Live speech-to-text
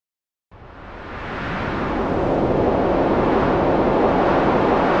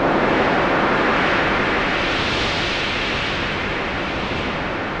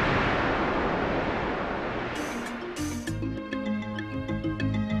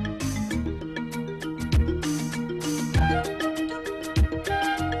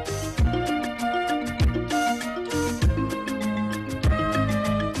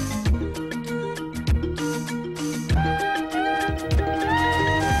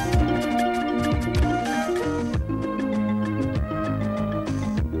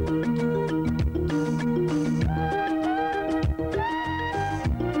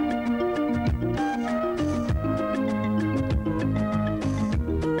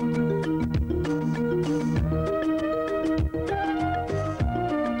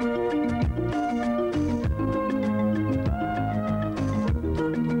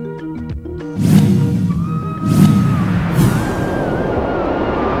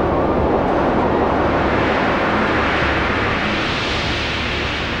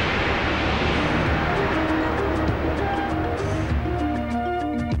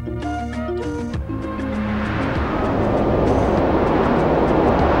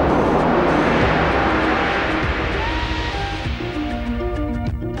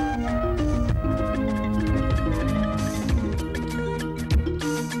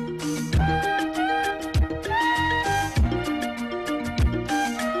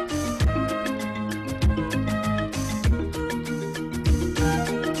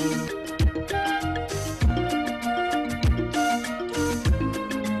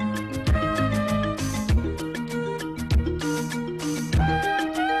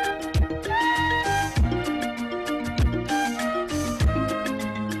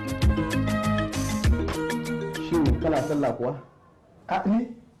kana sallah kuwa? A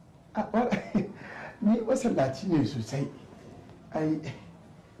ni masallaci ne sosai. Ai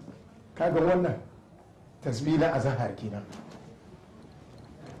kaga wannan tasbih na azhar kenan.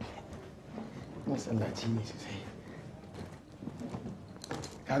 Masallaci ne sosai.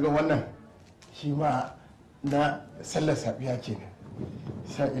 Kaga wannan shi ma na sallar safiya kenan.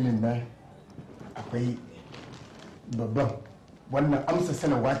 Sa'ilin nan akwai babban wannan amsa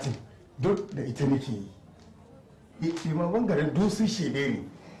sanawatin duk da ita nake yi. Limaman garin dusun shede ne,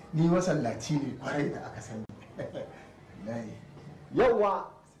 ni masallaci ne kwarai da aka sani. Yawwa,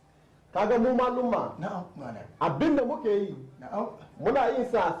 kaga mu malumma abinda muke yi muna yin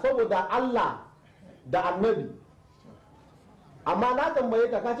sa saboda Allah da annabi. Amma na tambaye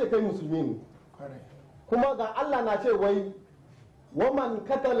ka kace kai musulmi ne. Kuma ga Allah na ce wai waman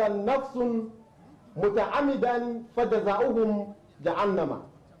katala nafsun muta'amidan fadaza'uhum jahannama.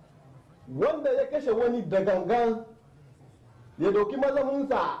 Wanda ya kashe wani da gangan ya dauki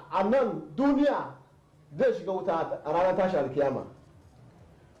mazaminsa a nan duniya zai shiga wuta a ranar tashi alkiyama.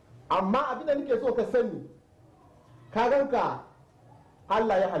 Amma abin da nake so ka sani, ka ganka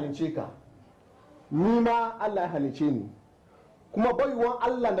Allah ya halince ka, ni ma Allah ya halince ni, kuma baiwan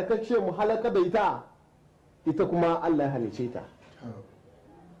Allah da ka ce mu halaka da ita kuma Allah ya halince ta.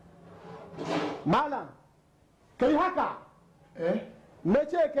 Malam, kai haka? Na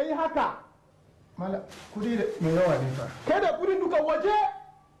ce ka yi haka. Mala, kudi da mai yawa ne fa. Kai da kudin duka waje?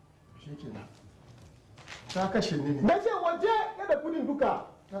 Shi kenan. Ta kashe ni ne. Na ce waje kai da kudin duka.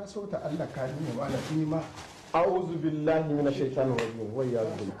 Ta so ta Allah ka ni mala ni ma. A'udhu billahi minash shaitanir rajim. Wa ya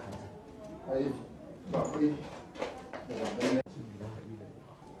rabbi. Ai ba kudi.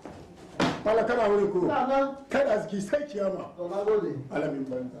 Mala kana wurin ko? Kada ziki sai kiyama. To na gode. Alamin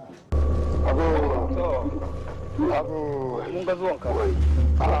banza. Abu mun ga zuwanka.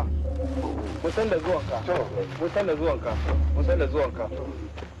 A'a. Mun san da zuwanka. Mun san da zuwanka. Mun san da zuwanka.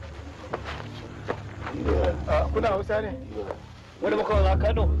 Kuna Hausa ne? Wani muka za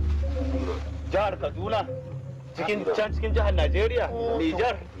Kano? Jihar Kaduna? Cikin can cikin jihar Najeriya?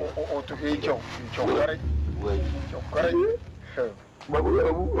 Nijar? O to kyau. Kyau kwarai. Kyau kwarai.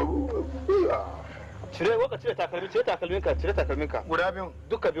 Cire takalminka, cire takalminka. Guda biyu.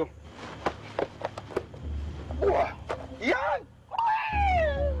 Duka biyu.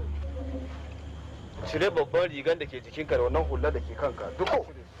 Cire babban rigan da ke jikinka da wannan hular da ke kanka duka.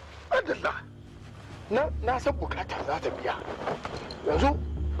 Adalla. Na san bukata za ta biya. Yanzu.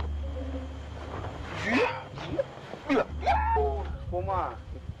 Kuma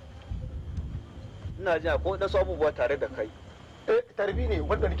ina jin ko da abubuwa tare da kai. Tarbi ne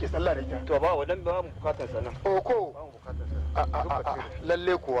wanda nake sallah da ita. To ba wannan ba mu bukatar sa nan. Ko. Ba mu bukatar sa.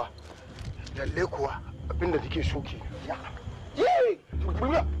 Lalle kuwa. Abinda take so ke.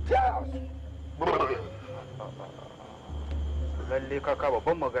 Lalle kaka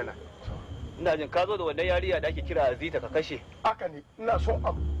babban magana. Ina jin ka zo da wannan yariya da ake kira AZEETA ka kashe. Haka ne, ina so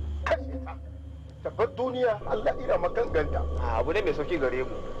a kashe ta. Tabbar duniya Allah ira maganganta. Abu ne mai sauki gare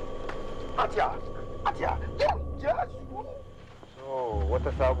mu. Atiya. So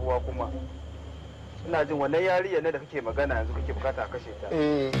wata sabuwa kuma. Ina jin wannan yariya ne da kake magana yanzu kake bukata a kashe ta.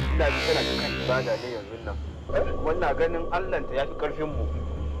 Ina jin tana da kan ibada ne yanzu nan. Wannan ganin Allah ta yafi karfin mu.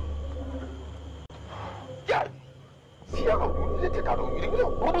 Siya ka gudu zai ta karo irin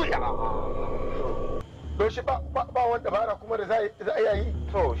gudu ya. Don shi ba wanda bara kuma da za a yi.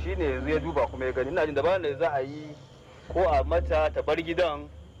 To shi ne yanzu ya duba kuma ya gani. Ina jin dabarar da za a yi ko a mata ta bar gidan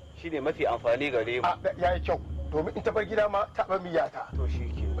shi ne mafi amfani gare mu. Ya yi kyau. Domin in ta bar gida ma ta bar miyata. To shi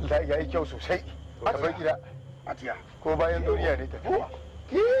ke. Ya yi kyau sosai. Ta bar gida. Atiya. Ko bayan duniya ne tafiya.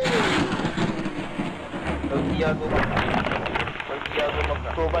 Sauki ya zo maka.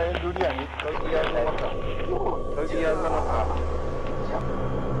 Ko bayan duniya ne. Sauki ya zo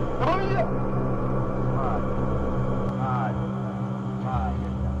maka.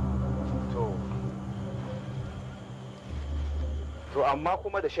 To amma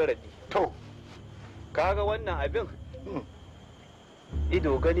kuma da sharadi. To kaga wannan abin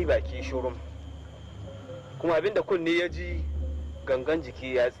ido gani baki shurum. Kuma abin da kunne ya ji gangan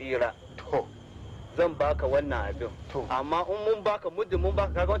jiki ya tsira. To zan baka wannan abin. Amma in mun baka muddin mun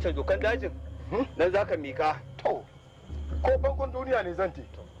baka kaga wancan dokan dajin nan zaka mika. To ko bankon duniya ne zan te.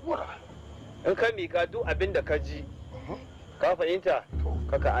 In ka mika duk abin da ka ji ka fahimta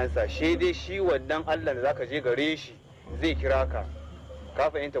kaka ansa shi dai shi wannan Allah da zaka je gare shi zai kira ka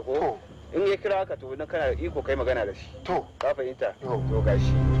fahimta ko in ya kira ka to nan kana iko kai magana da shi to ka fahimta to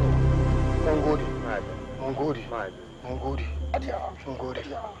gashi mun gode mun gode mun gode mun gode mun gode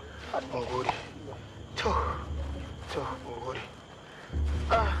to mun gode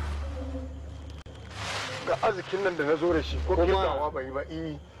ga arzikin nan da na zo da shi ko kirgawa bai ba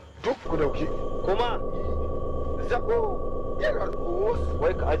duk ku dauke kuma zako yana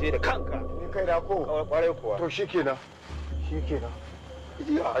wai ka aje da kanka ni kai da ko kwarai kuwa to shikenan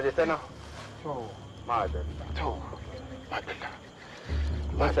aje tana to madalla to madalla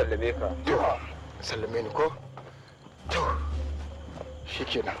ma sallame ka to sallame ni ko to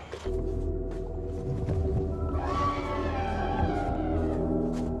shikenan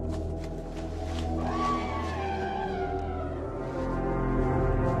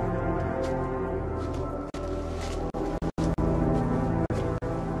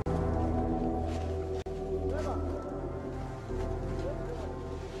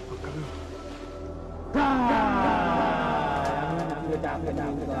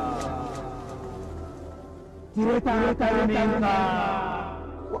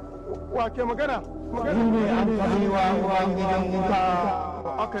wa ke magana ne an kabewa uwan gidan wuta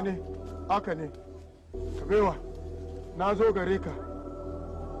haka ne kabewa na zo gare ka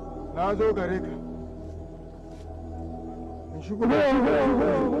in shigo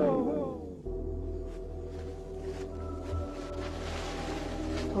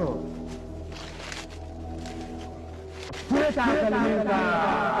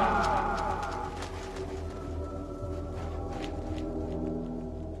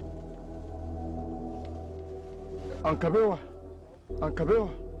an kabewa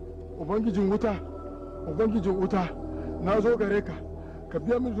ubangijin wuta na zo gare ka ka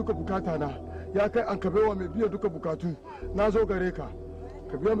biya min duka bukata na ya kai an kabewa mai biya duka bukatu na zo gare ka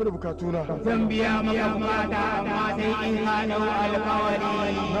ka biya mini bukatu na zan biya maka bukata amma sai in ka dau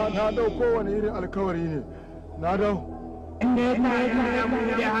alkawari na dau kowane irin alkawari ne na dau inda ta yi mu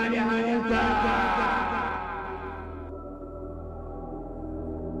da hannunka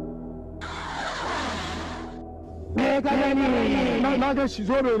me ka gani na ga shi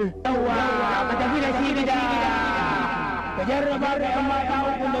zobe ne yawa ka tafi da shi gida ka jarraba da yan mata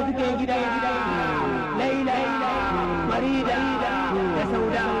uku da suke gida laila farida da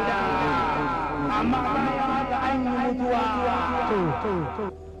sauda amma bayan haka an yi mutuwa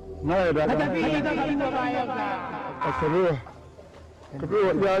na yarda ka tafi ka duba bayan ka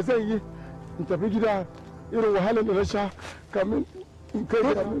kabewa ya zan yi in tafi gida irin wahalar da na sha kamin in kai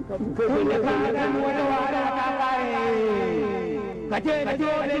wata wahala ta kare ka ce da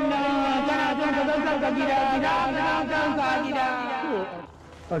jodin nan kana son ka zanzan ka gida kanka gida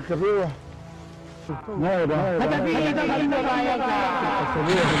a kabewa na yarda ka tafi ka duba bayan ka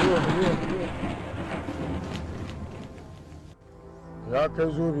ya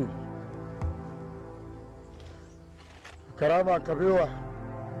kai zobe karama kabewa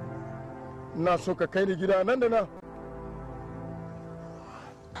ina so ka kai ni gida nan da nan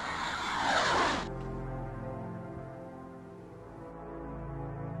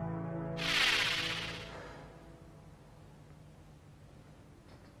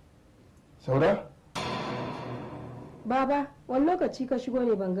saura? Baba, wani lokaci ka shigo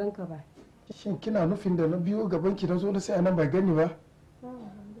ne ban ganka ba. Shin kina nufin da na biyo gabanki na zo na sai nan bai gani ba?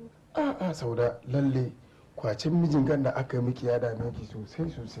 A'a sauda lalle kwacin mijin gan da aka yi miki ya dame ki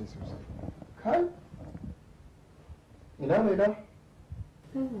sosai. Kai? Ina mai da?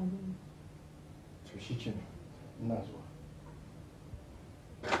 To shi ke ina zuwa.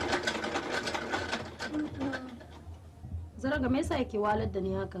 Zaraga me yasa yake walar da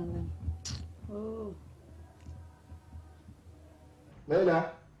ni hakan gani?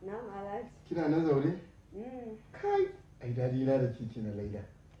 Laila? Na Alhaji. Kina nan zaune? Kai! Ai dadi na da kiki na Laila.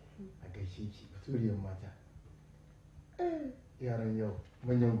 A gaishe ki, baturiyar mata. Yaran yau,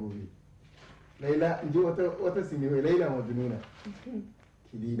 manyan gobe. Laila, in ji wata sinewa Laila Majnuna.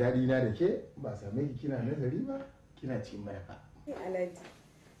 Ki di dadi na da ke, ba same ki kina nazari ba, kina cikin mayafa. Alhaji,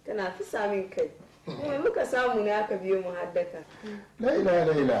 kana fi samun kai. Kuma muka samu ne aka biyo mu haddaka.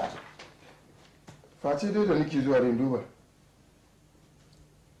 Laila. Face dai da nake zuwa rin duba.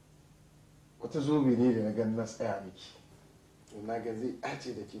 Wata zobe ne da na gan na tsaya miki. Na ga zai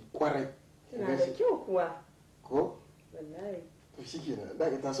ace da ke kwarai. Tana da kyau kuwa. Ko? Wallahi. To shi ke nan,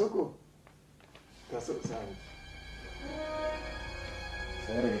 daga taso ko? Taso sa miki.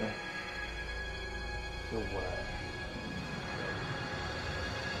 Sai da gida. Yawwa.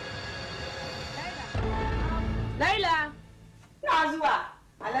 Laila! Na zuwa!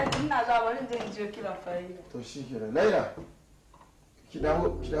 Alhaji ina zuwa bari je in je kiran Farida. To shi ke nan. Laila! Ki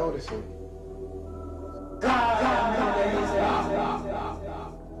dawo da sauri.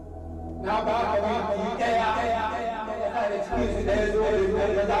 na ba ka biki daya da cikin su da ya zo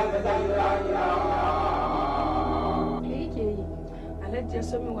da za ka Me yake yi? Alhaji je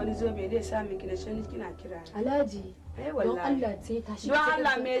so min wani zobe dai sa miki da shi kina kira. Alhaji. Don Allah sai ta shi. Don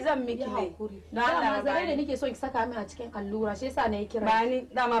Allah me zan miki ne? Don Allah zare da nake so ki saka min a cikin allura shi yasa na yi kira. Ba ni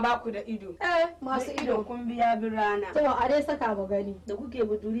dama ba ku da ido. Masu ido kun biya bin rana. To a dai saka mu gani. Da kuke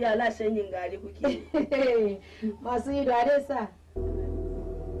buduriya la shanyin gari kuke. Masu ido a dai sa.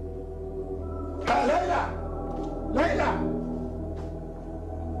 Laila! Laila!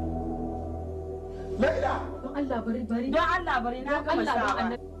 Laila! Don Allah bari. Don Allah bari na gama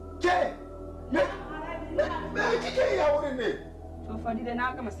sawa. Ke! Me kike yi a wurin ne? To Farida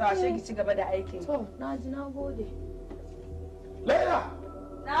na gama sawa sai ki ci gaba da aikin. To na ji na gode. Laila!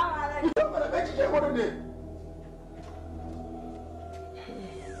 Na malai. Me kike wurin ne?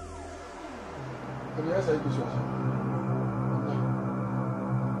 Me yasa yake so?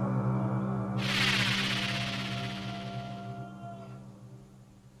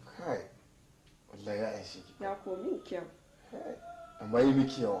 Kai. Wallahi ya aishi ki. Ya komin kyau. Amma yi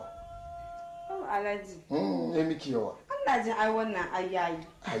miki yawa. Oh Alhaji. Yi miki yawa. Allah jin ai wannan ai yayi.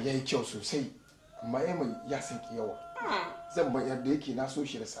 Yayi kyau sosai. Amma yayi mai ya san ki yawa. Zan bayar da yake na so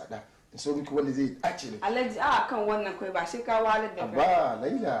shi da tsada. In so miki wanda zai dace da. Alhaji a kan wannan kai ba shi ka walar da kai. Ba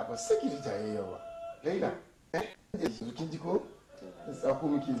Laila ba saki da tayi yawa. Laila. Yanzu kin ji ko? Tsako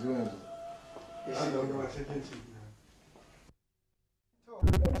miki zo yanzu. Shi da wani wasu kin ci.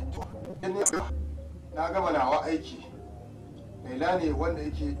 Na gama nawa aiki. Laila ne wanda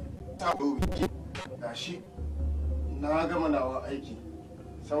yake ta biki. Gashi na gama nawa aiki.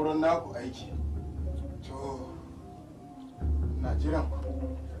 Sauran naku aiki. To na jiran ku.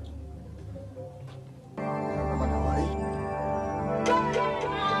 Na gama nawa aiki.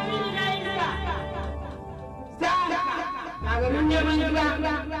 Na ga mun neman gida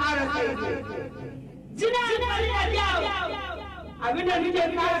ƙara sai. Jina abin da muke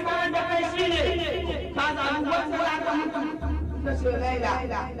fara da kai shi ne ka zaɓi wanda za ka mutu ka ce Laila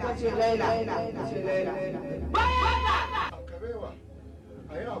ka ce Laila ka ce Laila Kabewa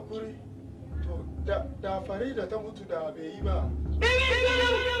a yi hakuri to da Farida ta mutu da bai yi ba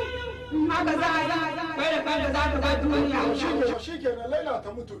haka za a yi kai da kanka za ka ga duniya shi kenan Laila ta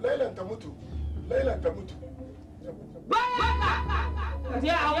mutu Lailan ta mutu Lailan ta mutu ka je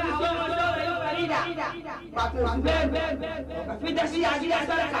a wani tsohon saurayin Farida wato Zubair ka fita shi a gidan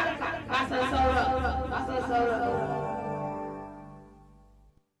sarka ka san sauran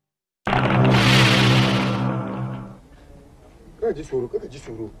kada ji tsoro kada ji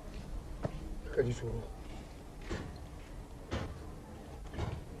tsoro kada ji tsoro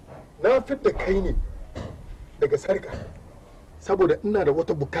na fidda kai ne daga sarka saboda ina da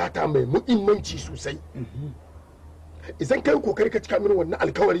wata bukata mai muhimmanci sosai idan kai kokari ka cika mini wannan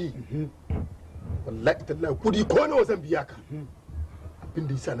alkawari wallahi tallahi kudi ko nawa zan biya ka abin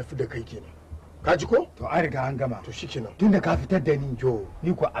da yasa na fidda kai kenan ka ji ko to an riga an gama to shikenan tunda ka fitar da ni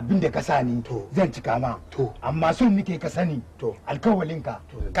ni ko abin da ka sa ni zan cika ma amma son nike ka sani alkawalinka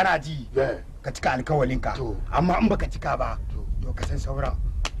kana ji ka cika alkawalinka amma in baka cika ba to ka san sauran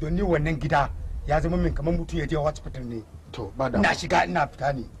don ni wannan gida ya zama min kamar mutum ya je hospital ne to ba da ina shiga ina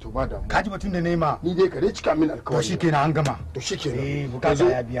fita ne to ba da ka ji batun da nema ni dai ka dai cika min alkawari to shikenan an gama to shikenan bukata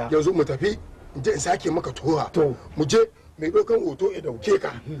ya biya yanzu mu tafi in je in sake maka toha mu je mai ɗaukan hoto ya dauke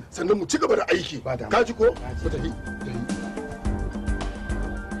ka sannan mu ci gaba da aiki ka ji ko mu tafi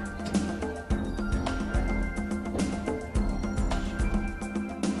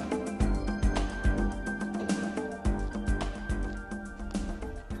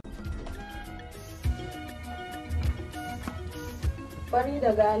Bari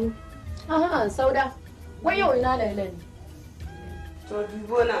da gani. Aha, Sauda. Wai yau ina Laila ne. To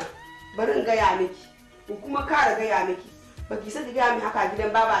dubo na bari in gaya miki. In kuma kara gaya miki. Baki saki gaya min haka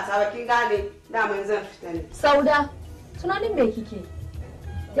gidan baba sa ba kin gane daman zan fita ne. Sauda, tunanin me kike?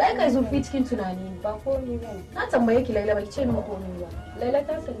 Ya kai zurfi cikin tunani ba komai ba ne. Na tambaye ki Laila baki ce min komai ba. Laila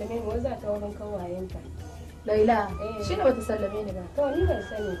ta sallame ni wanda ta wurin kawayenta. Laila, shi ne bata sallame ni ba. To ni ban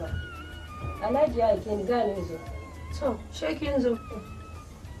sani ba. Alhaji ya aike ni gane zo. To, shekin zo.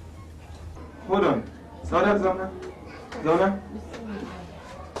 Hold on. Sauda zauna. Zauna.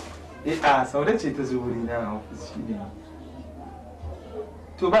 Sauda ce ta zo wuri na a ofis shi ne.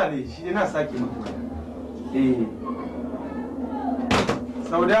 To ba ne shi ne na sake maka.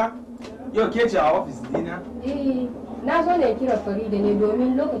 Sauda, yau ke ce a ofis dina? Na zo ne kira Farida ne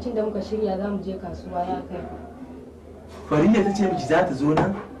domin lokacin da muka shirya za mu je kasuwa ya kai. Farida ta ce miki za ta zo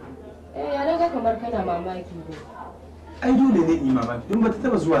nan? Ya naga kamar kana mamaki ne. Ai dole ne in mamaki don ba ta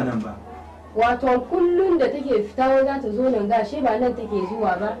taba zuwa nan ba. Wato kullum da take fita wai za ta zo nan gashe ba nan take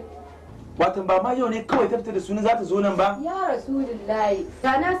zuwa ba. watan ba ma yau ne kawai ta fita da sunan za ta zo nan ba? Ya Rasulullahi,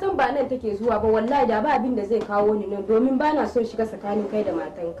 da na san ba nan take zuwa ba wallahi da ba abin da zai kawo ni nan domin ba na son shiga tsakanin kai da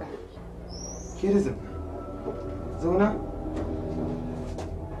matanka. Ke da zauna?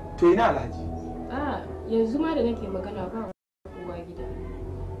 To ina Alhaji? Yanzu ma da nake magana ba kowa gida.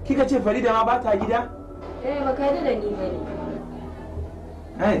 Kika ce Farida ma ba ta gida? Baka yarda da ni bane.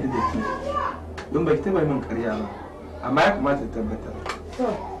 Na yarda da ke. Don baki taba min ƙarya ba. Amma ya kamata ta tabbatar. To,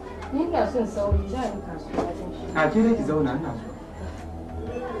 ni ina son sauri za ni kasuwa wajen shi. A ke dai ki zauna ina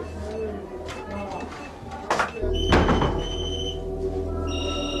zuwa.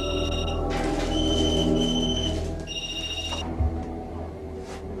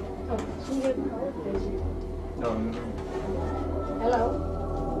 Hello?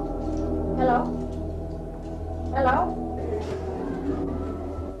 Hello? Hello?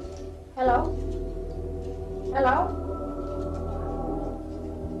 Hello? Hello?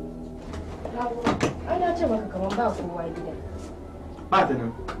 Ai na ce maka kaman ba kowa gida. Ba ta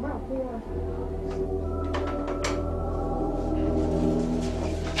nan. Ba kowa.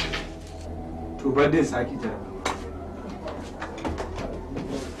 To bar dai saki jira.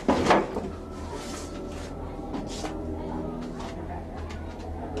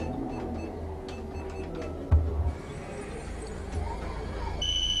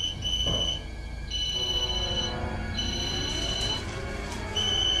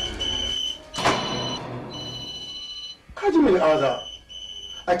 aza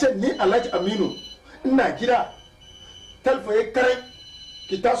a ce ni Alhaji Aminu ina gida talfa ya kare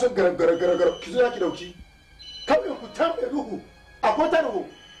ki taso gara ki zo ki dauki kawai ku tambaye ruhu a kota ruhu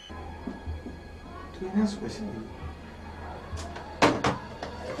to ina su bashi ne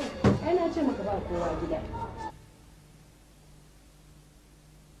ai na ce maka ba kowa gida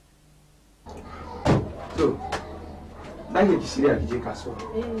to dan ki shirya ki je kasuwa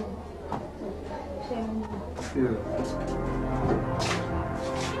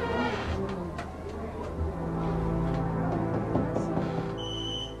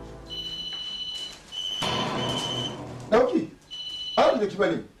dauki a da ki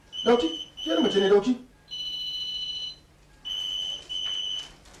bane dauki ke mace ne dauki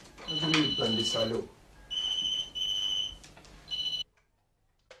azumi bandi salo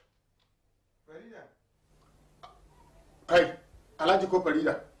Farida kai Alhaji ko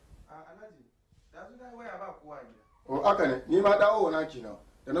Farida Alhaji da su da waya ba kowa a gida o aka ne ni ma dawo na kenan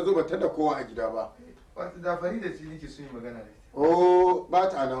da na zo ba tada kowa a gida ba wato da Farida ce nake so yi magana da ita o ba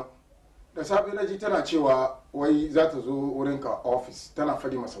ta nan da safe na ji tana cewa wai za ta zo wurinka office tana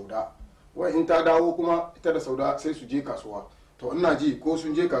fadi ma Sauda wai in ta dawo kuma ita da Sauda sai su je kasuwa to ina ji ko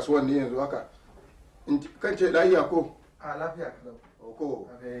sun je kasuwan ne yanzu haka in kan ce lafiya ko a lafiya kalau ko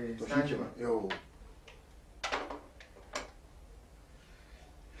to shi ke ba yau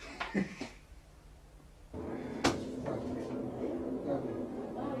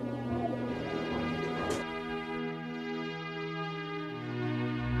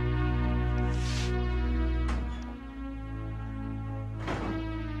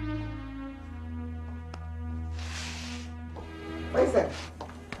Faisal.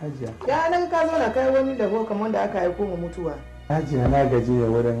 Hajiya. Ya nan ka zo na kai wani dabo kamar wanda aka aiko mu mutuwa. Hajiya na gaji ne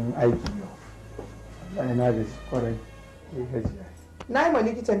wurin aiki yau. Wallahi na gaji kwarai. Ke gajiya. Na yi ma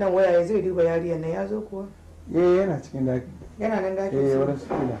likitan nan waya ya zai duba yariyar nan ya zo kuwa. Yana cikin daki. Yana nan daki. Wurin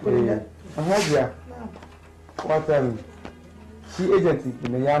sukuna. Hajiya. Watan shi agent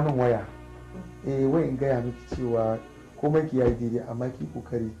ne ya min waya. Wai in gaya miki cewa komai ki yayi daidai amma ki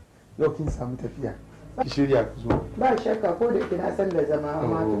kokari yau kin samu tafiya. Ki shirya ku zo. Ba shakka ko da yake na san da zama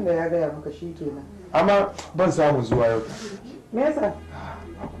amma tun da ya gaya maka shi kenan. Amma ban samu zuwa yau. Me yasa?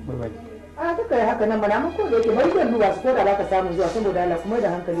 Bai. A duka ya haka nan mana amma ko da yake bari zan duba su ko da baka samu zuwa saboda Allah kuma da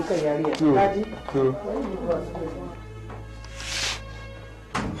hankali kan yariya. Kaji? To.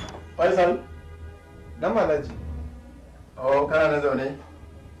 Faisal dan Alhaji oh kana na zaune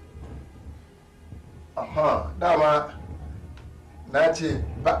aha dama na ce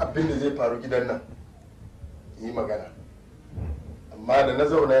ba abin da zai faru gidan nan yi magana amma da na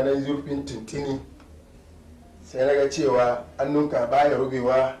zauna na yi zurfin tintini sai na ga cewa annunka baya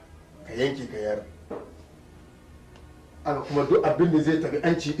rubewa ka yanke ka yar aka kuma duk abin da zai tafi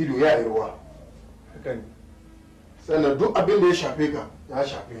an ci ido ya yi ruwa haka ne sannan duk abin da ya shafe ka ya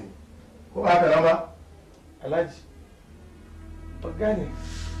shafe ni ko haka nan ba Alhaji ba gane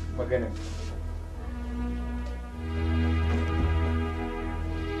magana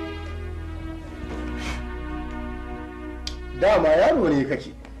dama yaro ne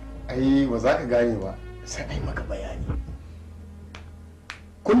kake ai ba za ka gane ba sai ai maka bayani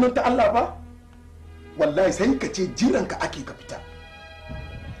kullum ta Allah ba wallahi sai ka ce jiran ka ake ka fita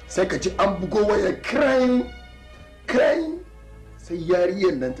sai ka ji an bugo waya krain sai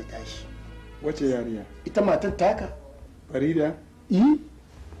yariyar nan ta tashi. Wace yariya? Ita matan taka Farida?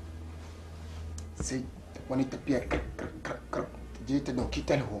 sai wani tafiya kar je ta dauki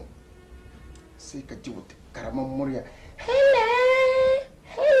talho sai ka ji wata karaman murya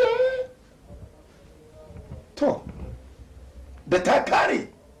to da ta kare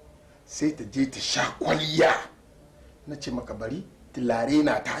sai ta je ta sha kwalliya. Na ce maka bari tulare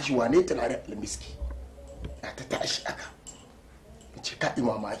na tashi, wane tulare almiski na ta tashi aka. Na ce ka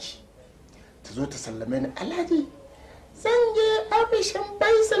mamaki ta zo ta sallame ni, Alhaji zan je ofishin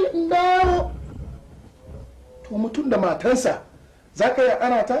Faisal in dawo. To mutum da matansa za ka yi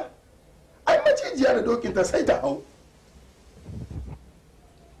ana ta? Ai macijiya da dokinta sai ta hau.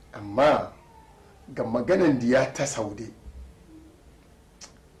 Amma ga maganan diya ta Saude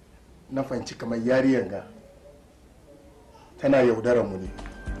na fanci kamar yariyan ga tana yaudarar mu ne.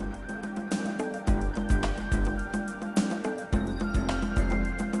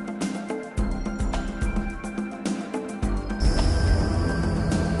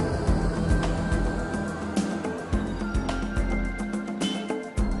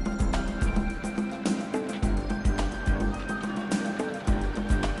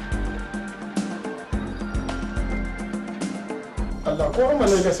 Allah ko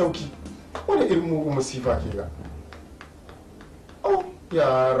amalai ga sauki wani irin mugun masifa ke ga. Oh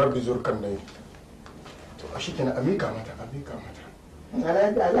ya rabbi zurkan nai. To a shi kenan amika mata.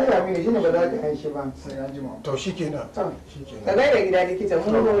 Allah ya mini shine ba za ka hanshi ba sai ya jima. To shi kenan. Ka gaida gida likita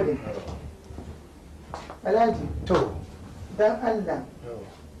mun gode. Alhaji. To dan Allah.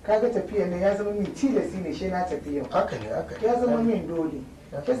 Kaga tafiyar ne ya zama min tilasi ne shi na tafiya. Haka ne. Ya zama min dole.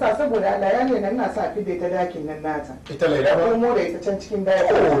 Kisa saboda Allah ya ne ina sa fide ta dakin nan nata. Ita laida ba. Kuma da ita can cikin daya.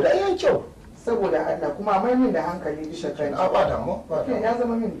 Oh da yan kyau. Saboda Allah kuma mai min da hankali bisa kai. Ba damu. Ya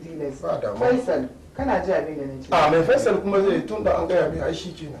zama min tilas. Ba damu. Faisal kana ji abin da nace. Mai Faisal kuma zai tun da an gaya mai ai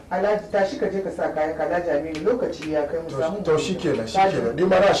shikenan. Alhaji tashi ka je ka sa kayan ka Alhaji Aminu lokaci ya kai mu samu. To shikenan. Ni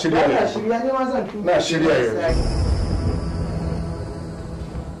ma na shirya ne. Na shirya ne ma zan tuka. Na shirya yanzu.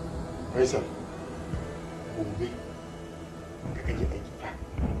 Faisal gobe da kake aiki fa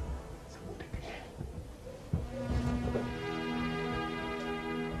saboda kai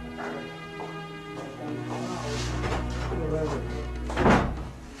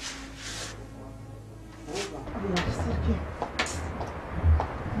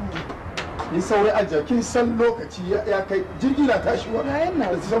ni sauri a jakin san lokaci ya kai jirgi na tashiwa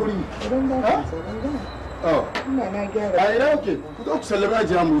da sauri ina na gyara a ina oke ku zo ku sallama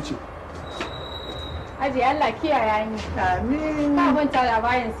ajiya mu wuce. Aji Allah kiyaye ni. Amin. Ka manta da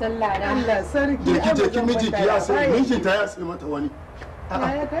bayan sallah na. Allah sarki. Jeki mijinki ya sai mijinta ya sai mata wani.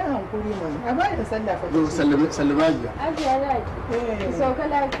 Ya kai hankuri man. A bayan sallah fa. Zo sallama ajiya. Aji Allah ki. So ka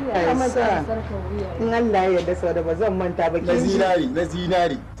lafiya. Ka manta da sarkar wuya. In Allah ya yarda sau da ba zan manta ba. Na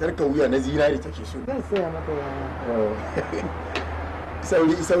zinari sarkar wuya na zinari take so. Zan saya maka waya.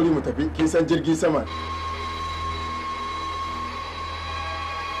 Sauri mu tafi kin san jirgin sama.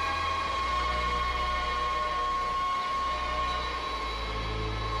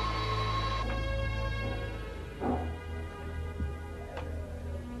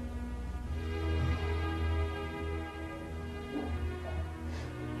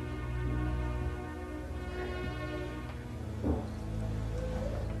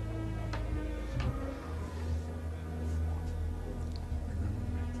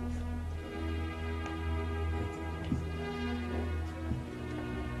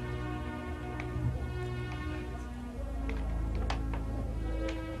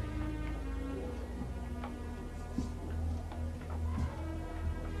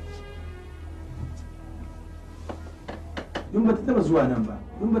 Dun ba ta taba zuwa nan ba.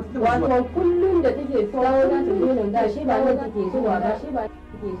 Wato kullum da take kawo na ta zo nan da shi ba nan take zuwa ba shi ba.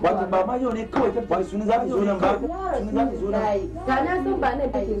 Wato ba ma yau ne kawai ta fara sunan za ta zo nan ba. Sunan za ta zo nan. Da na san ba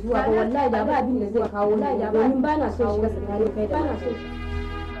nan take zuwa ba wallahi da ba abin da zai kawo na da domin ba na so shiga tsakanin kai da ba na so.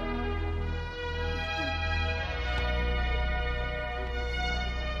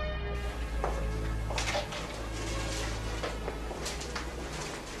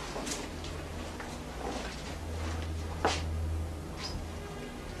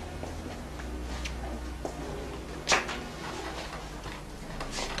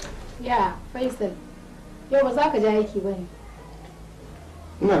 Ya, Faisal, yau ba za ka ja aiki ba ne?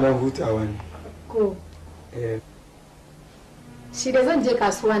 Ina dan hutawa ne. Ko? Shi da zan je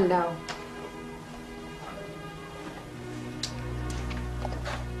kasuwan dawo.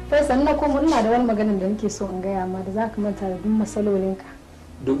 Faisal, na kuma ina da wani maganin da nake so in gaya ma da za ka manta da duk matsalolinka.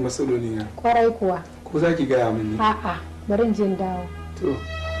 Duk matsaloli na? Kwarai kuwa. Ko za ki gaya mini? A'a, bari in je in dawo. To.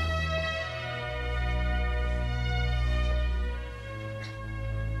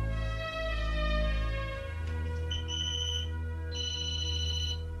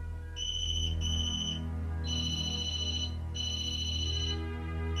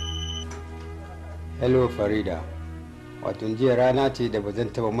 Hello Farida, wato jiya rana ce da ba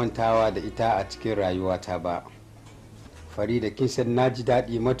zan taba mantawa da ita a cikin rayuwata ba. Farida kin san na ji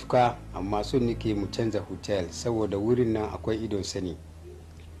daɗi matuka, amma so nake mu canza hotel saboda wurin nan akwai idon sani.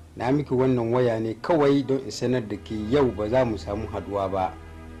 Na miki wannan waya ne kawai don in sanar da ke yau ba za mu samu haduwa ba,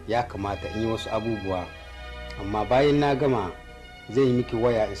 ya kamata in yi wasu abubuwa, amma bayan na gama zai yi miki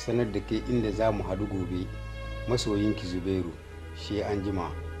waya in sanar da ke inda za mu haɗu gobe. Masoyinki Zubairu, shi an jima.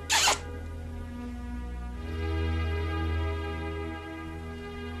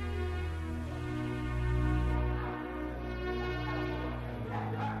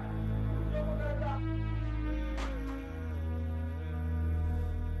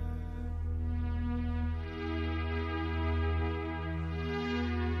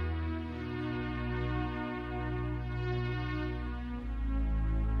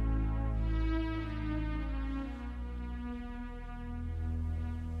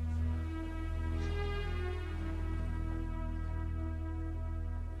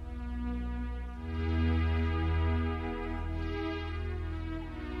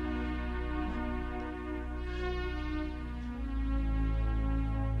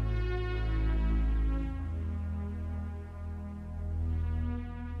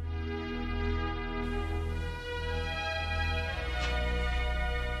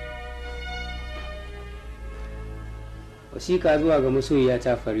 Wasiƙa zuwa ga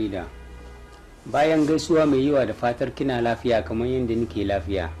masoyiyata Farida. Bayan gaisuwa mai yawa da fatar kina lafiya kamar yadda nake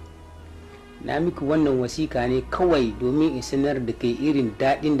lafiya. Na miki wannan wasiƙa ne kawai domin in sanar da kai irin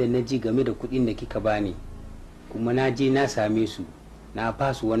daɗin da na ji game da kuɗin da kika bani. Kuma na je na same su, na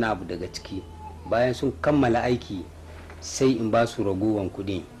ba su wani abu daga ciki. Bayan sun kammala aiki sai in ba su ragowan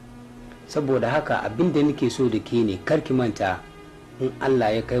kuɗi. Saboda haka abin da nake so da ke ne karki manta, in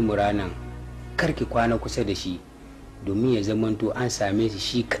Allah ya kai mu ranan karki kwana kusa da shi, domin ya zamanto an same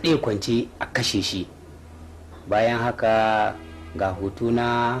shi kaɗai kwance a kashe shi. Bayan haka ga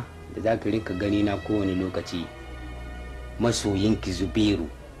hotuna da za ka rinka gani na kowane lokaci. Masoyinki Zubairu,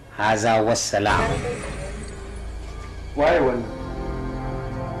 haza wassalam. Waye wannan?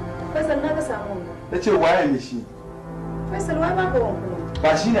 Faisal na ka samu wanga. Na ce waye ne shi? Faisal wai ba ka wanga.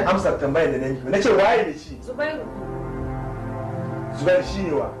 Ba shi ne amsar tambayar da na yi. Na ce waye ne shi? Zubairu. Zubairu shi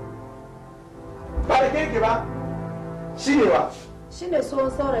ne wa? Ba da kirki ba? Shi ne wa? Shi ne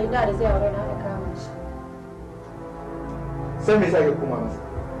tsohon saurayi da zai aure na da kama shi. Sai me yasa ka koma masa?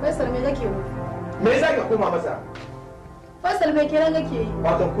 Faisal me kake nufi? Me yasa ka koma masa? Faisal me kenan kake yi?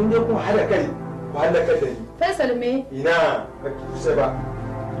 Wato kun je kun hada kai, ku hada kai da ni. Faisal me? Ina, ba ki kusa ba.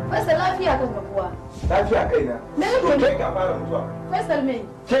 Faisal lafiya kan ka kuwa. Lafiya kai na. Me kake nufi? Ka fara mutuwa. Faisal me?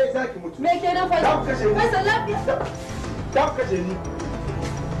 Ke za ki mutu. Me kenan Faisal? Faisal lafiya. Ta kashe ni.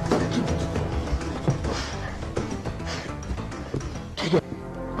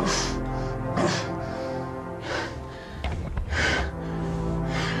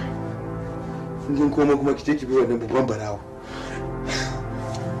 Kin koma kuma ki je ki bi wannan babban barawo.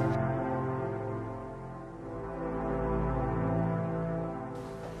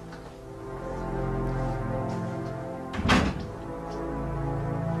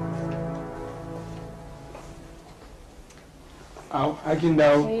 Au, hakin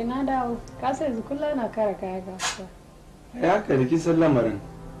dawo. Na dawo. Ka sai yanzu kullum na kara kaya kasuwa. Ya haka da kisan lamarin.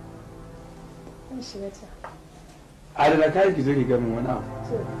 Zan shiga ta. Adana kayan ki zo ki gamin wani abu.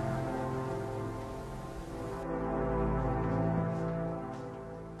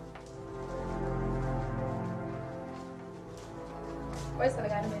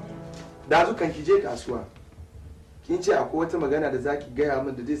 Da su kan ki je kasuwa. Kin ce akwai wata magana da zaki gaya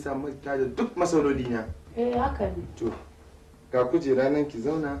min da zai sa mata da duk masaloli na. Haka ne. To, ga kujera nan ki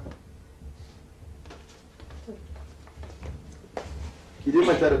zauna. Ki dai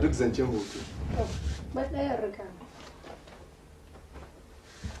mata da duk zancen hoto. Ba ɗayan rika.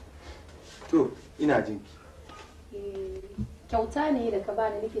 To, ina jin ki. Kyauta ne da ka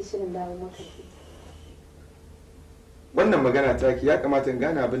bani nake shirin dawo maka. Wannan magana ta ki ya kamata in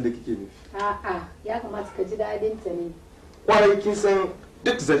gane abin da kike nufi. A'a, ya kamata ka ji dadin ta ne. Kwarai kin san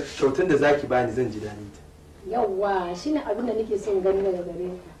duk kyautan da zaki bani zan ji dadin ta. Yawwa, shine abin da nake son gani daga gare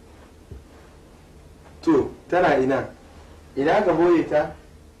ka. To, tana ina? Ina ka boye ta?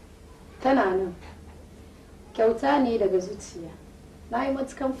 Tana nan. Kyauta ne daga zuciya. Na yi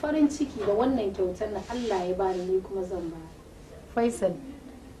matukan farin ciki da wannan kyautar da Allah ya bani ni kuma zan ba. Faisal,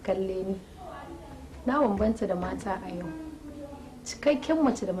 kalle ni. Na bambanta da mata a yau. Cikakken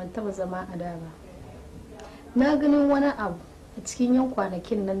mace da ban taba zama a da ba. Na ganin wani abu a cikin yan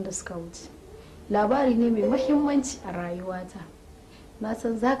kwanakin nan da suka wuce. Labari ne mai mahimmanci a rayuwata. Na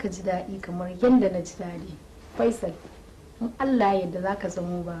san za ka ji daɗi kamar yadda na ji daɗi. Faisal, in Allah yadda za ka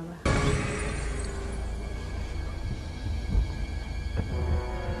zamo baba.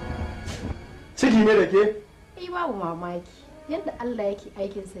 ciki ne da ke? Babu mamaki yadda Allah yake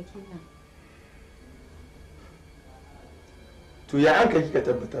aikinsa kenan. To ya an kai kika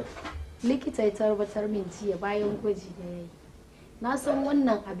tabbatar? Likita ya tabbatar min jiya bayan gwaji da yayi. Na san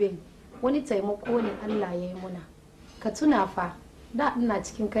wannan abin wani taimako ne Allah ya yi muna. Ka tuna fa da ina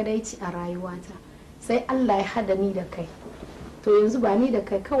cikin kadaici a rayuwata sai Allah ya hada ni da kai. To yanzu ba ni da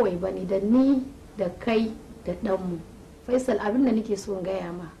kai kawai ba ne, da ni da kai da ɗanmu. Faisal, abin da nake so in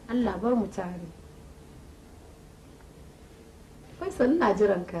gaya ma Allah bar mu tare. Faisal, ina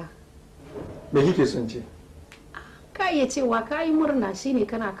jiran ka. Me kike son ce? Ka iya cewa ka yi murna shine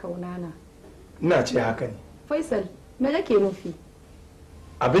kana kaunana. Ina ce haka ne. Faisal, me kake nufi?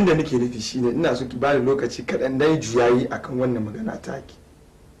 Abin da nake nufi shine ina so ki bani lokaci kaɗan dai juyayi akan wannan magana ta ki.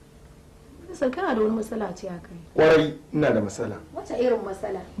 Faisal, kana da wani matsala ce a kai? Kwarai ina da matsala. Wace irin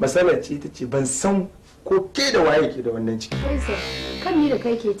matsala? Matsalar ce ta ce ban san ko ke da waye ke da wannan ciki. Faisal, kan ni da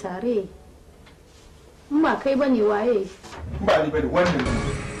kai ke tare. In ba kai bane waye? Ba ni bane wannan ne.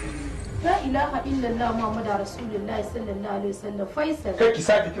 La ilaha illallah Muhammadu Rasulullahi sallallahu alaihi wasallam. Faisal, kai ki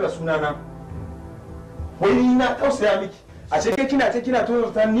sake kira sunana. Wai ni na tausaya miki. A ce kai kina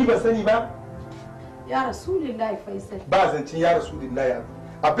tozarta ni ban sani ba. Ya Rasulullahi Faisal. Ba zancin ya Rasulullahi.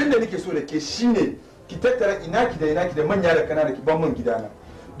 Abin da nake so da ke shine ki tattara inaki da manya da kanana ki ban mun gidana.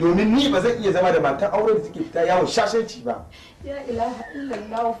 Domin ni ba zan iya zama da matan aure da suke fita yawon shashanci ba. Ya ilaha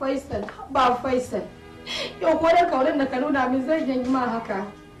illallah Faisal, ba Faisal. Yau ko da kaurin da ka nuna min zai yi ma haka.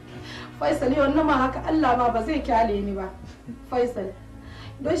 Faisal, yau na ma haka Allah ma ba zai kyale ni ba. Faisal,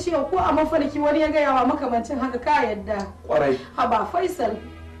 don shi ko a mafarki wani ya gaya wa makamancin haka ka yadda. Kwarai. Ha ba Faisal.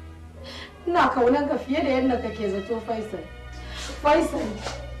 Ina kaunan ka fiye da yadda kake zato Faisal. Faisal,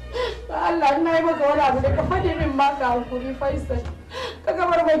 Allah ina yi maka wani abu da ka faɗi min baka hankuri Faisal. Ka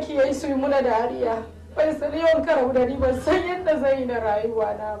gabar baki yayi su yi muna dariya. Faisal, yawan karabu da ni ban san yadda zan yi na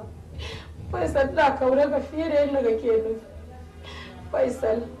rayuwa na ba. Faisal, ina kaunan ka fiye da yadda kake nufi.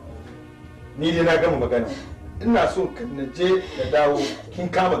 Faisal. Ni dai na gama magana. Ina so ka na je da dawo kin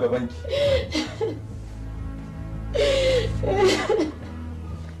kama gabanki.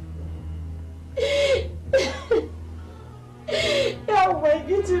 Ya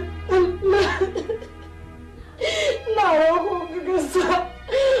Ubangiji Allah, na roƙo ka gasa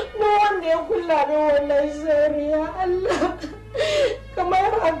ba wanda ya kula da wannan shari'a Allah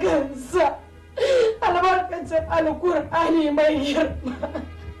kamar a gansa albarkacin alkur'ani mai girma.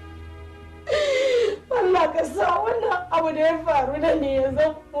 Allah ka sa wannan abu da ya faru da ni ya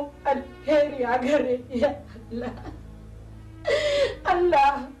zama alheri a gare ya Allah.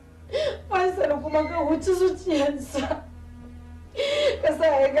 Allah, Faisal kuma ka huci zuciyarsa. Ka sa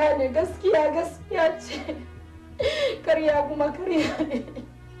ya gane gaskiya gaskiya ce, karya kuma karya ne.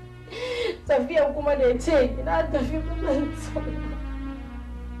 Tafiyan kuma da ya ce ina tafi kullum sauna.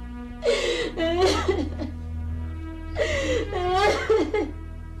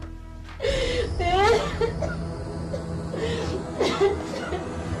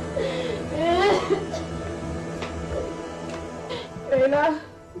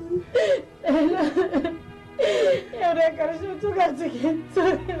 Yau da karshe tuka cikin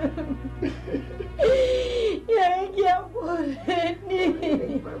turin ya yi ya kore ni.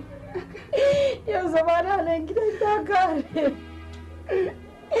 Yau zama da nan gidan ta kare.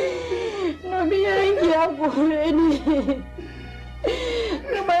 Nomi ya yi ya kore ni.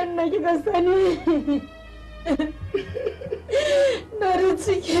 Kamar na kika sani. Na da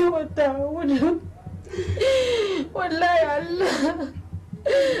ciki wata hudu. Wallahi Allah.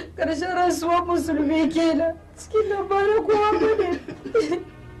 Karshen rasuwar musulmi kenan cikin da ba na kowa bane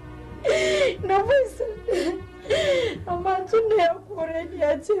na Faisal, amma tun da ya kore ni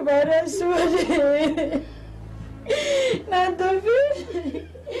ya ce ba na shi bane na tafi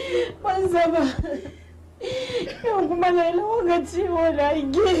ban zama. Yau kuma na yi lokaci wani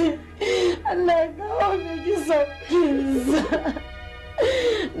ake Allah ya kawo miki sauƙinsa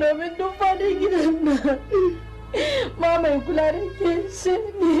domin duk faɗin gidan nan ma mai kula da ke shi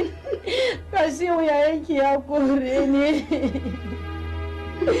ne kashi yau yayanki ya kore ne.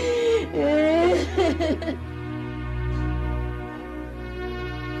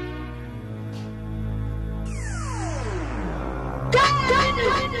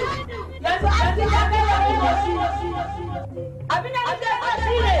 Abin da nake so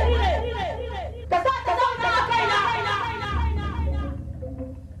shi ne ka sa ka kaina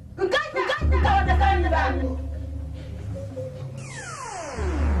ka wata sani ba.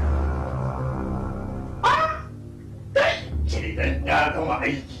 Shaidan ya gama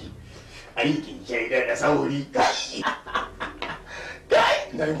aikin shaida da sauri kai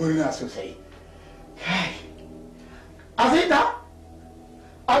na yi murna sosai. AZEETA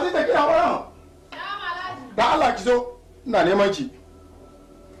kina wurin? ta Allah ki zo ina neman ki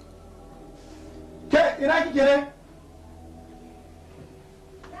ke ina kike ne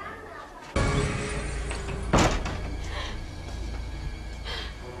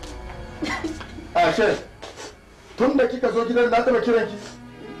Ashe tun da kika zo gidan na taba kiran ki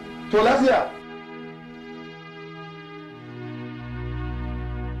to lafiya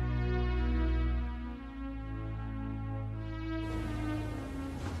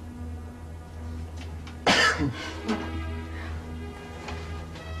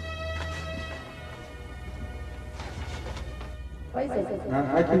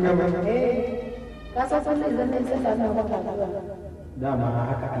Ka san sallar zallan sallah na maka dama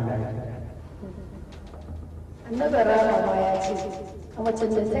haka Allah ya yi. Annabi rama ma ya ce a macen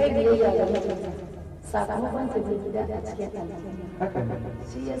da ta yi biyayya ga mijinta sakamakon ta zai gida a cikin aljanna.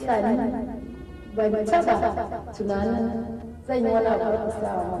 Shi ya sa ni ban taba tunanin zan yi wani abu a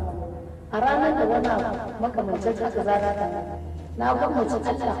sawa a ranar da wani abu makamancin haka za ta na gwamnati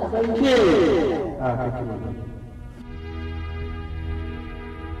Allah ka bai ni.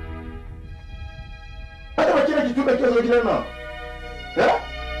 Kada ba kira ki tuka ki zo gidan nan.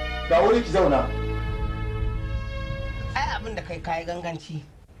 Ga wuri ki zauna. Ai abin da kai kayi ganganci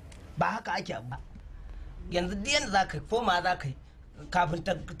ba haka ake ba. Yanzu duk yanda za ka koma za ka yi kafin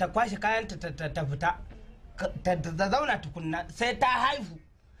ta kwashe kayan ta fita ta zauna tukunna sai ta haihu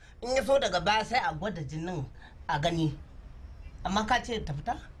in ya so daga baya sai a gwada jinin a gani amma ka ce ta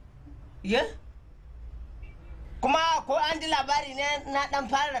fita? Ye? Kuma ko an ji labari ne na dan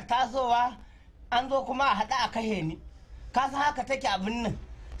fara tasowa an zo kuma a haɗa a kashe ni ka san haka take a birnin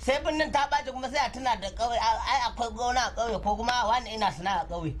sai birnin ta ɓaci kuma sai a tuna da ƙauye ai akwai gona a ƙauye ko kuma wani ina suna a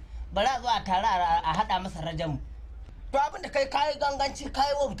ƙauye bari a zo a tare a haɗa masa rajamu to abin da kai kayi ganganci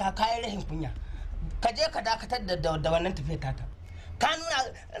kayi wauta kayi rahin kunya ka je ka dakatar da wannan tafiyar tata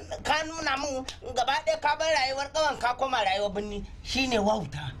ka nuna min gaba ɗaya ka bar rayuwar ƙawan ka koma rayuwar birni shine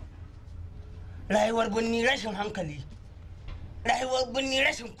wauta rayuwar birni rashin hankali rayuwar birni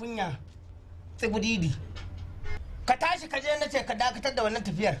rashin kunya tsibudidi ka tashi ka je na ce ka dakatar da wannan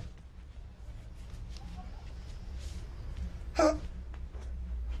tafiyar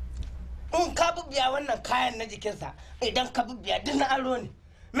in ka bubbiya wannan kayan na jikinsa idan ka bubbiya duk na aro ne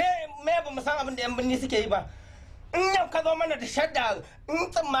me ba mu san abin da yan birni suke yi ba in yau ka zo mana da shadda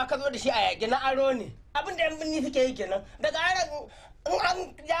in tsimma ka zo da shi a yaƙi na aro ne abin da yan birni suke yi kenan daga in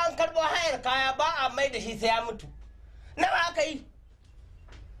an ja an karɓo hayar kaya ba a mai da shi sai ya mutu nawa aka yi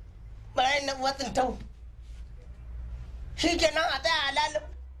bayan na watsin tau shi kenan a tsaya a lalib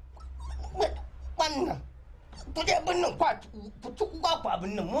wannan kuje birnin kuci kwa kwa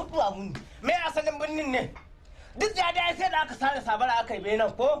birnin mutu a birnin me asalin birnin ne duk da dai sai da aka sare sabara aka yi benin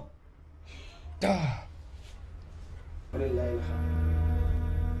ko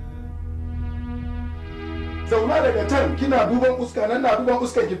zauna daga can kina duban uska nan na duban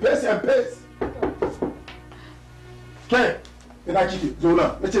uskan ki face and face ke ina kike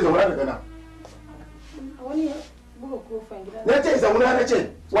zauna nace zauna daga nan wani buga kofan gidan nace zauna nace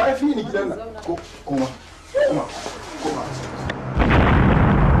wai fi ni gidan nan kuma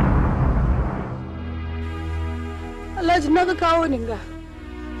Alhaji na ka kawo ni ga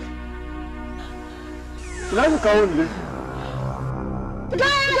na ka kawo ni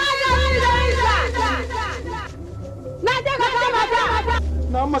na je ka kama ta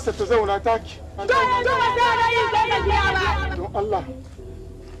na masa ta zauna taki don Allah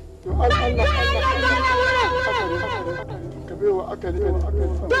ka bewa aka ne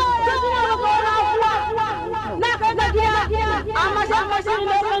na kai gajiya amma shan mashin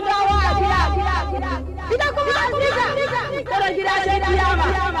ne mun dawo a gida ita kuma an gida kada gida sai kiyama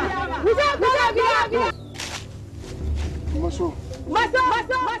wuce biya maso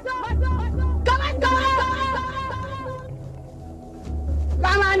kaman kamani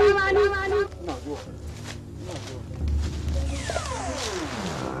na zuwa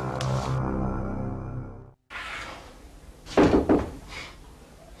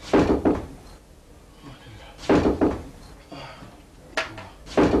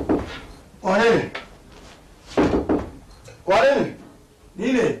Wane ne?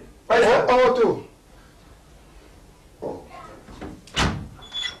 Ni ne. Faisal.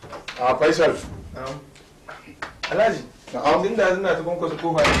 Faisal. Alhaji. Na'am. Din da zina ta kwankwasa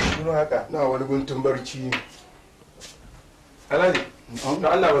kofa ne haka. Na wani guntun barci. Alhaji. Na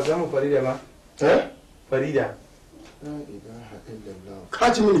Allah ba samu Farida ba. Farida.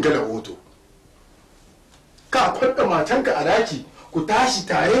 Ka ci mini gala hoto. Ka kwanta matanka a daki ku tashi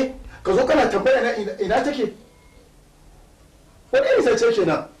tare ka zo kana tambaya na ina take. Wani irin sace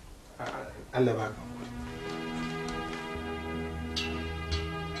kenan? Allah ba ka.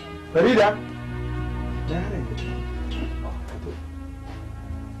 Farida.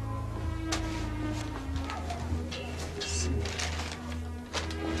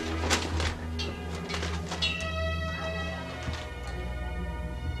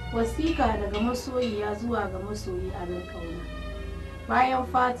 Wasiƙa daga masoyiya zuwa ga masoyi abin kauna. Bayan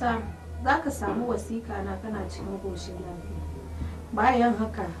fata za ka samu wasiƙa na kana cikin ƙoshin lafiya. Bayan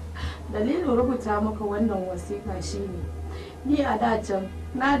haka dalilin rubuta maka wannan wasiƙa shine ni a dacen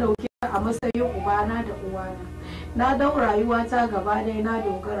na dauke a matsayin ubana da uwana, na dau rayuwata gaba ɗaya na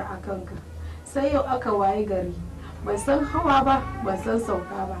dogara a kanka. Sai yau aka waye gari ban san hawa ba ban san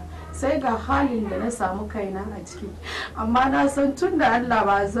sauka ba, sai ga halin da na samu kaina a ciki. Amma na san tun da Allah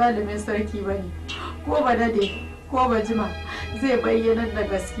ba zalimin sarki ba ne, ko ba dade ko ba jima zai bayyana da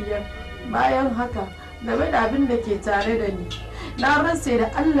gaskiya. Bayan haka game da abin da ke tare da ni, na rantse da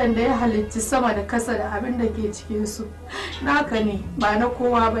Allah da ya halitti sama da kasa da abin da ke cikinsu naka ne ba na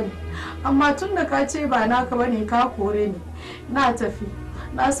kowa ba ne. Amma tun da ka ce ba naka ba ne ka kore ni, na tafi.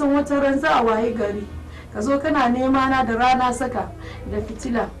 Na san wata ran za a waye gari ka zo kana nema na da rana saka da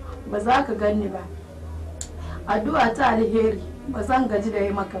fitila, ba za ka ganni ba. Addu'a ta alheri ba zan gaji da yi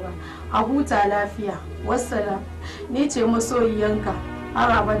maka ba. A huta lafiya. Wassalam. Ni ce masoyiyanka har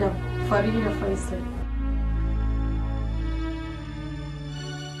abadan, Farida Faisal.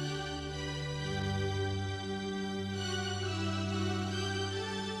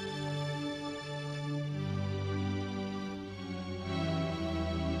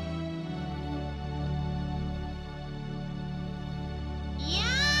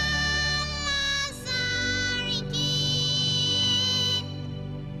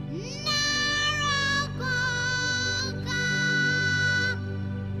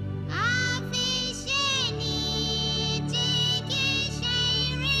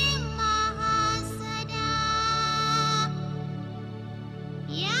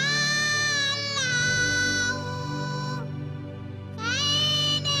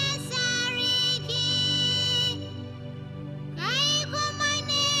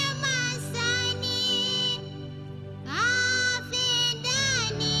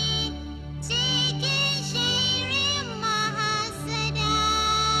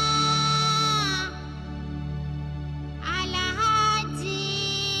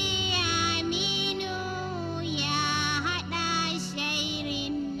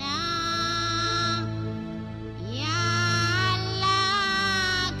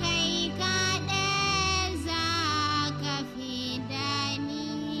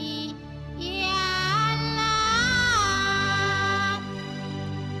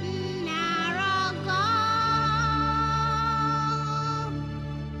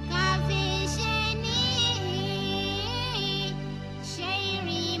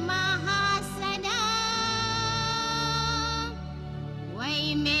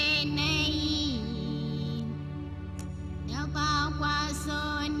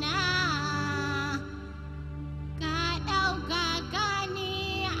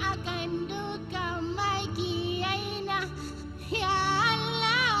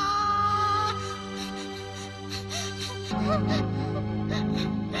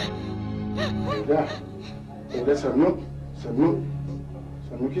 da sannu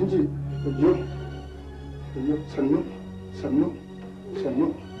kin ji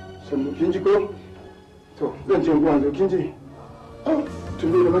sannu kin ji ko to zan ce ruwan zo kin ji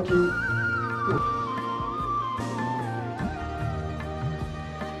tun da maki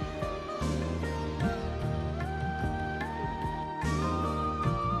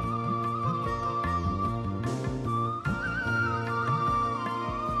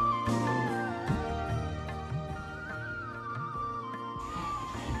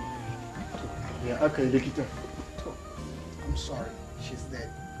aka yi likita. I'm sorry, she's dead.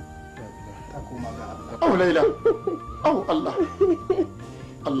 Ta koma ga Allah. Oh Laila. Oh Allah.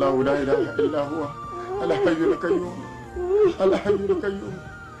 Allahu la ilaha illa huwa. Al-hayyul qayyum. Al-hayyul qayyum.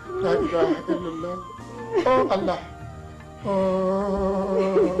 La ilaha illallah. Oh Allah.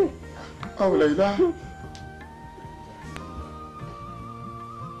 Oh Laila.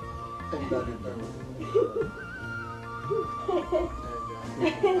 I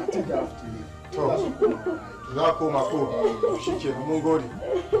think I have to leave. To za koma ko shi ke mun gode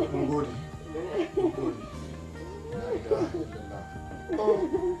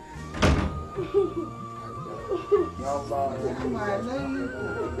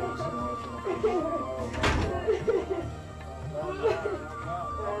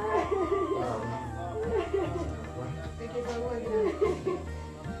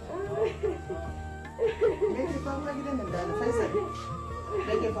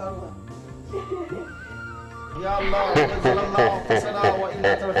يا الله ظلمنا انفسنا وان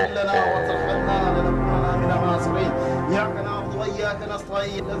تغفر لنا وترحمنا لنكونن من الخاسرين اياك نعبد واياك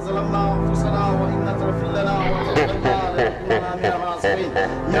نستعين ظلمنا انفسنا وان تغفر لنا وترحمنا لنكونن من الخاسرين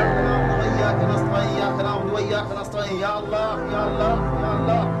اياك نعبد واياك نستعين اياك نعبد واياك نستعين يا الله يا الله يا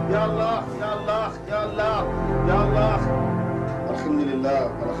الله يا الله يا الله يا الله يا الله الحمد لله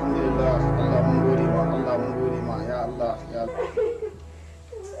الحمد لله الله من غوري ما الله من غوري ما يا الله يا الله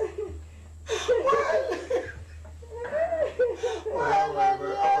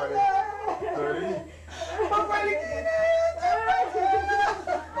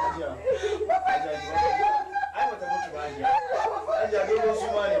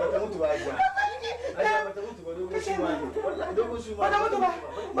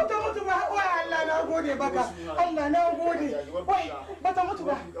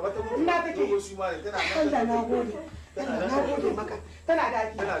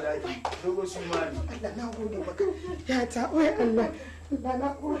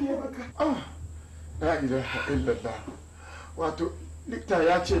La ilaha illallah. Wato likita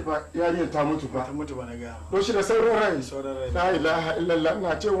ya ce fa yariyar ta mutu ba. Ta mutu ba na gaya. To shi da sauran rai. Sauran rai. La ilaha illallah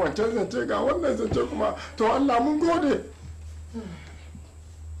ina ce wancan zance ga wannan zance kuma to Allah mun gode.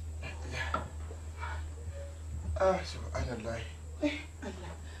 Subhanallah.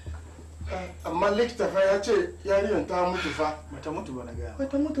 Amma likita fa ya ce yariyar ta mutu fa. Bata mutu ba na gaya.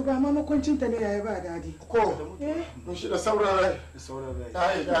 Bata mutu ba amma makwancinta ne yayi ba dadi. Ko to shi da sauran rai. Da sauran rai.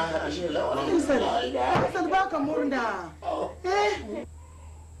 La ilaha illallah. Faisal baka murna.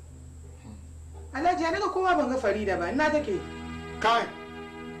 Alhaji ya naga kowa ban ga Farida ba ina take. Kai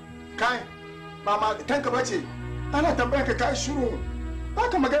ba ma tanka bace ana tambayar ka kai shiru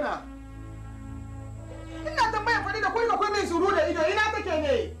baka magana. Ina tambayar Farida ko ina mai suru da ido ina take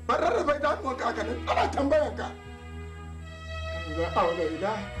ne. Ban rarraba idanuwan ka haka nan ana tambayar ka. La aula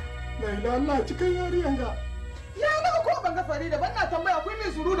ila Allah cikin yariyan ga. Ya naga kowa ban ga Farida ban na tambaya ko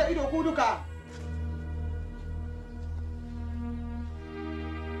mai suru da ido ku duka.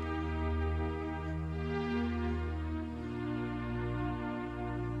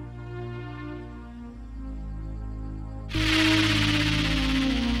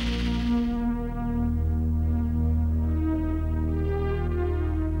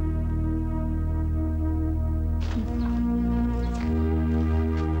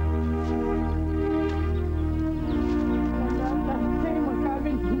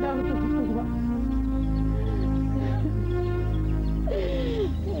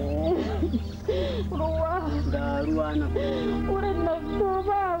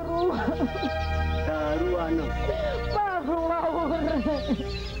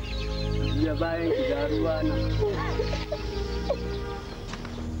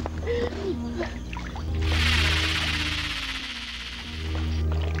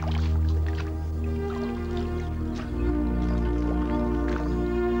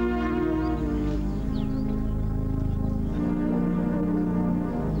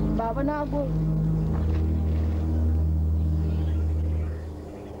 Baba na go.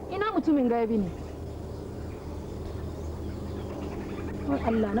 Ina mutumin gaibi ne.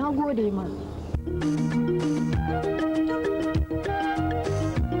 Allah na gode ma.